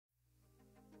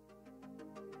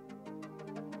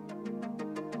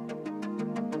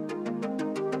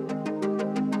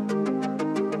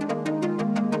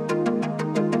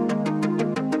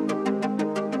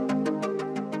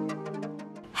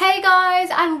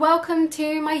welcome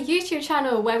to my YouTube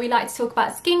channel where we like to talk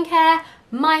about skincare,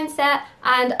 mindset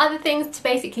and other things to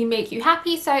basically make you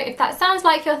happy. So if that sounds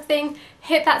like your thing,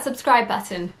 hit that subscribe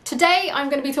button. Today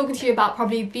I'm going to be talking to you about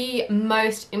probably the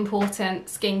most important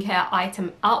skincare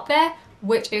item out there,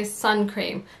 which is sun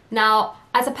cream. Now,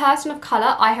 as a person of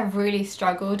colour, I have really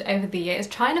struggled over the years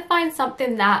trying to find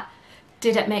something that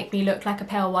didn't make me look like a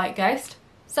pale white ghost.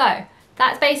 So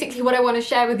that's basically what I want to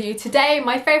share with you today.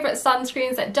 My favourite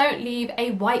sunscreens that don't leave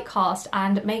a white cast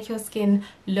and make your skin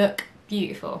look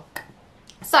beautiful.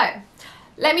 So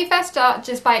let me first start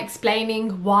just by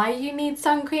explaining why you need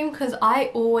sun cream, because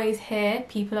I always hear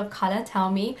people of colour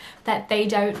tell me that they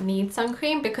don't need sun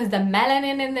cream because the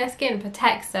melanin in their skin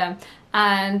protects them,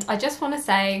 and I just want to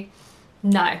say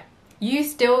no. You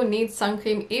still need sun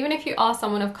cream even if you are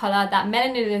someone of colour. That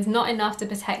melanin is not enough to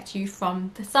protect you from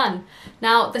the sun.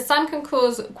 Now, the sun can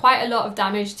cause quite a lot of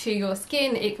damage to your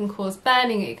skin. It can cause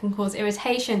burning, it can cause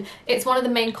irritation. It's one of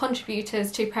the main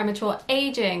contributors to premature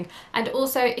aging. And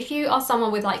also, if you are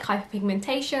someone with like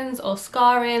hyperpigmentations or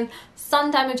scarring, sun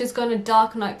damage is going to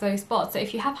darken up those spots. So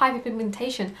if you have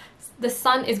hyperpigmentation, the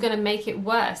sun is going to make it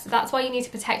worse. That's why you need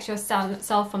to protect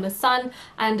yourself from the sun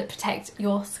and protect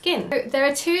your skin. So there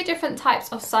are two different types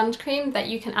of sunscreen that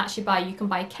you can actually buy. You can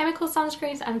buy chemical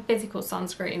sunscreens and physical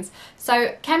sunscreens.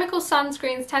 So chemical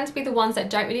sunscreens tend to be the ones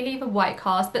that don't really leave a white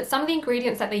cast, but some of the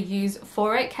ingredients that they use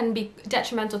for it can be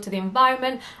detrimental to the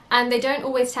environment, and they don't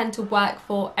always tend to work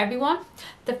for everyone.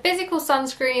 The physical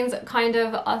sunscreens kind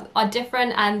of are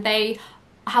different, and they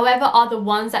however are the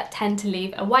ones that tend to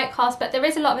leave a white cast, but there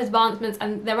is a lot of advancements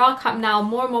and there are now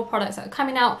more and more products that are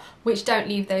coming out which don't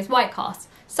leave those white casts.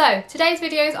 So today's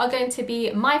videos are going to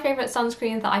be my favourite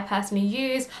sunscreens that I personally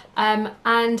use,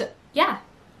 and yeah.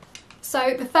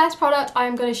 So the first product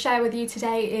I'm going to share with you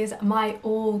today is my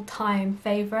all-time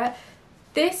favourite.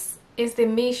 This is the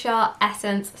Missha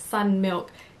Essence Sun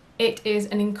Milk. It is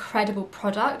an incredible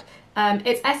product.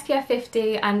 It's SPF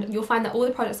 50, and you'll find that all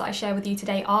the products that I share with you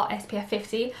today are SPF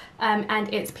 50,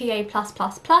 and it's PA+++,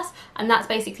 and that's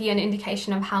basically an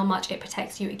indication of how much it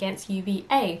protects you against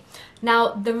UVA.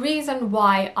 Now, the reason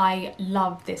why I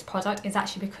love this product is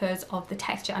actually because of the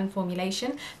texture and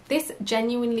formulation. This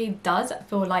genuinely does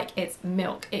feel like it's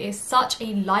milk. It is such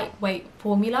a lightweight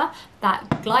formula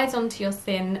that glides onto your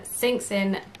skin, sinks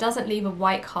in, doesn't leave a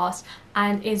white cast,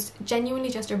 and is genuinely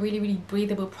just a really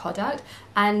breathable product.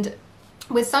 And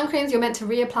with sun creams, you're meant to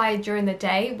reapply during the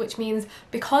day, which means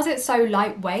because it's so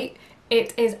lightweight,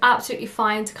 it is absolutely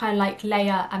fine to kind of like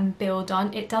layer and build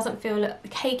on. It doesn't feel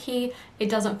cakey, it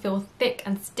doesn't feel thick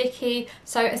and sticky.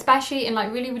 So especially in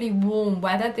like really warm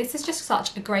weather, this is just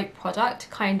such a great product to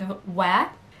kind of wear.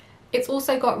 It's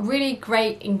also got really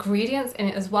great ingredients in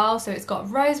it as well. So it's got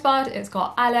rosebud, it's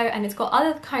got aloe, and it's got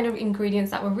other kind of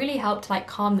ingredients that will really help to like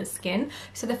calm the skin.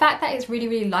 So the fact that it's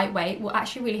really lightweight will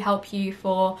actually really help you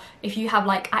for if you have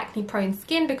like acne prone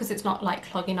skin, because it's not like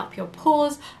clogging up your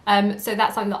pores. So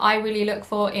that's something that I really look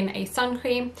for in a sun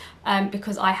cream,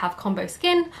 because I have combo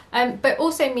skin. But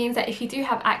also means that if you do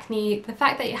have acne, the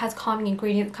fact that it has calming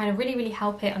ingredients kind of really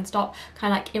help it and stop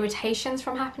kind of like irritations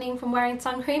from happening from wearing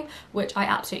sun cream, which I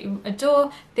absolutely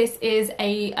adore. This is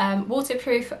a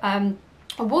waterproof, a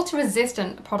water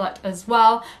resistant product as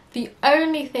well. The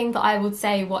only thing that I would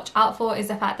say watch out for is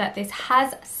the fact that this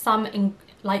has some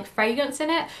like fragrance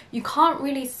in it. You can't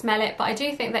really smell it, but I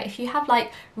do think that if you have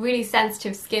like really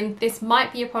sensitive skin, this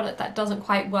might be a product that doesn't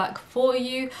quite work for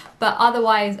you. But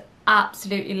otherwise,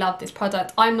 absolutely love this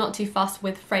product. I'm not too fussed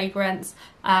with fragrance.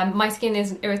 My skin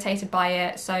isn't irritated by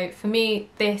it, so for me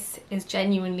this is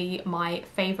genuinely my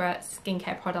favourite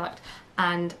skincare product,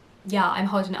 and yeah, I'm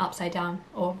holding it upside down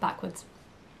or backwards.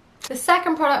 The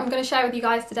second product I'm going to share with you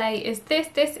guys today is this.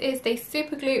 This is the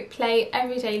Superglue Play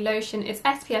Everyday Lotion. It's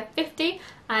SPF 50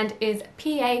 and is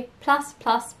PA++++.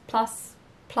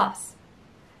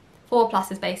 4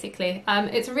 pluses basically.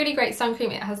 It's a really great sun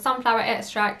cream. It has sunflower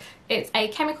extract. It's a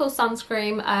chemical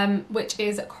sunscreen,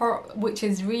 which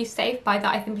is reef safe. By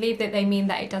that I can believe that they mean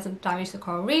that it doesn't damage the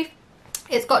coral reef.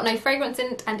 It's got no fragrance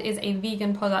in it and is a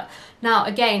vegan product. Now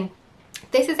again,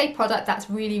 this is a product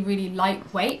that's really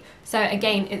lightweight. So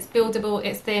again, it's buildable,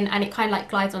 it's thin, and it kind of like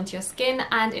glides onto your skin,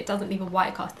 and it doesn't leave a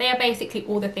white cast. They are basically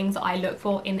all the things that I look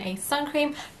for in a sun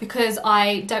cream, because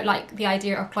I don't like the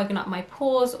idea of clogging up my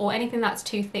pores or anything that's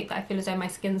too thick that I feel as though my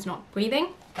skin's not breathing.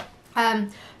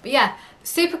 But yeah,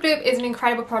 Superglue is an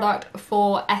incredible product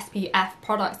for SPF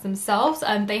products themselves.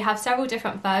 They have several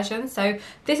different versions. So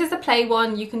this is the play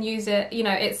one. You can use it, you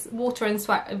know, it's water and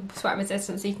sweat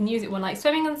resistant, so you can use it when like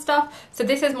swimming and stuff. So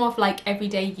this is more for like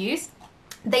everyday use.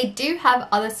 They do have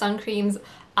other sun creams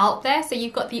out there. So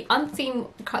you've got the unseen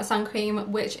sun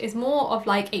cream, which is more of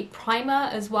like a primer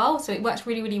as well, so it works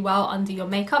really well under your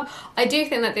makeup. I do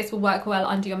think that this will work well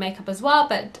under your makeup as well,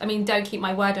 but I mean, don't keep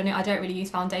my word on it. I don't really use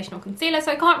foundation or concealer,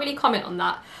 so I can't really comment on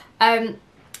that.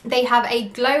 They have a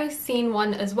glow scene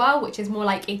one as well, which is more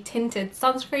like a tinted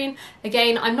sunscreen.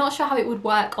 Again, I'm not sure how it would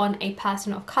work on a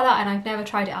person of colour, and I've never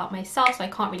tried it out myself, so I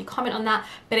can't really comment on that,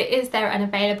 but it is there and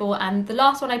available. And the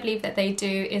last one I believe that they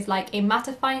do is like a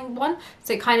mattifying one,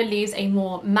 so it kind of leaves a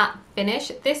more matte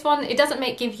finish. This one, it doesn't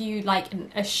give you like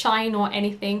a shine or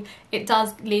anything. It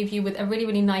does leave you with a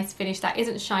really nice finish that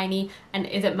isn't shiny and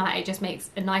isn't matte. It just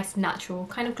makes a nice natural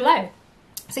kind of glow.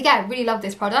 So yeah, I really love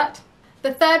this product.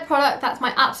 The third product that's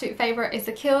my absolute favourite is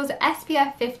the Kiehl's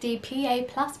SPF 50 PA++++.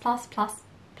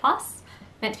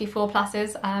 Meant to be 4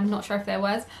 pluses, I'm not sure if there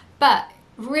was, but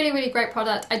really great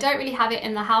product. I don't really have it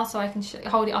in the house, so I can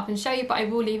hold it up and show you, but I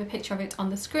will leave a picture of it on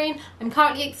the screen. I'm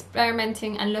currently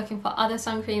experimenting and looking for other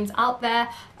sun creams out there,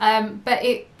 but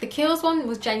the Kiehl's one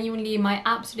was genuinely my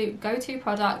absolute go-to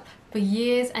product for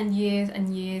years and years.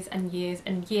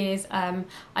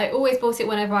 I always bought it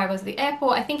whenever I was at the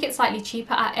airport. I think it's slightly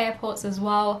cheaper at airports as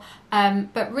well,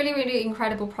 but really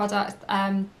incredible product.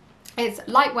 It's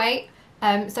lightweight,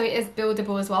 so it is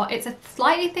buildable as well. It's a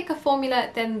slightly thicker formula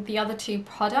than the other two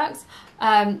products.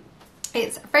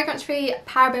 It's fragrance free,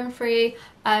 paraben free.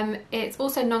 It's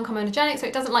also non-comedogenic, so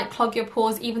it doesn't like clog your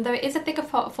pores. Even though it is a thicker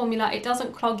formula, it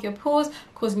doesn't clog your pores,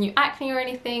 causing you acne or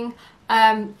anything.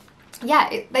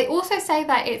 Yeah, they also say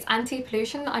that it's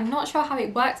anti-pollution. I'm not sure how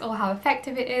it works or how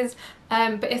effective it is,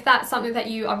 but if that's something that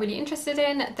you are really interested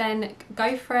in, then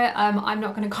go for it. I'm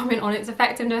not going to comment on its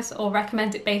effectiveness or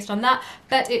recommend it based on that,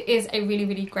 but it is a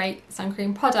really great sun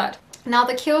cream product. Now,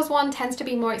 the Kiehl's one tends to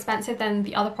be more expensive than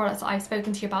the other products that I've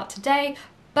spoken to you about today,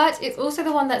 but it's also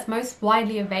the one that's most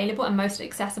widely available and most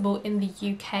accessible in the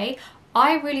UK.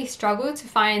 I really struggle to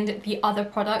find the other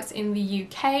products in the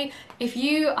UK. If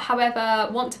you,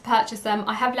 however, want to purchase them,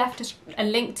 I have left a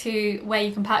link to where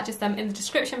you can purchase them in the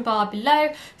description bar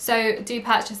below, so do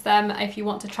purchase them if you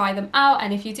want to try them out,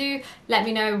 and if you do, let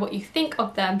me know what you think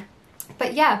of them.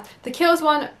 But yeah, the Kiehl's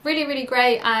one, really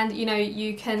great, and you know,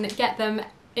 you can get them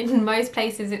in most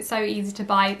places. It's so easy to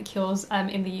buy the Kiehl's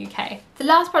in the UK. The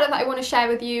last product that I want to share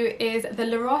with you is the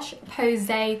La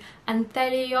Roche-Posay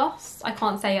Anthelios. I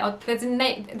can't say it. There's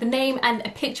the name and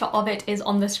a picture of it is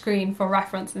on the screen for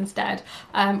reference instead,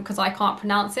 because I can't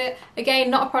pronounce it. Again,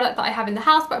 not a product that I have in the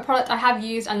house, but a product I have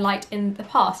used and liked in the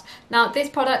past. Now, this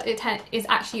product is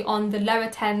actually on the lower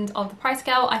end of the price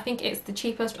scale. I think it's the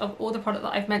cheapest of all the product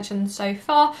that I've mentioned so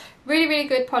far. Really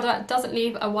good product, doesn't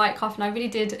leave a white calf, and I really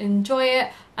did enjoy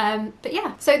it. But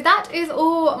yeah, so that is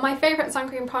all my favourite sun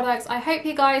cream products. I hope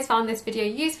you guys found this video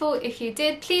useful. If you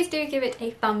did, please do give it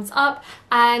a thumbs up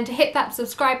and hit that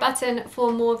subscribe button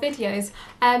for more videos.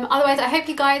 Otherwise, I hope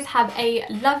you guys have a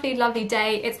lovely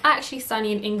day. It's actually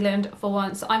sunny in England for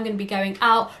once, so I'm going to be going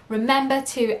out. Remember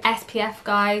to SPF,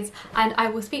 guys, and I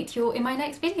will speak to you all in my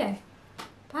next video.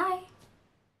 Bye!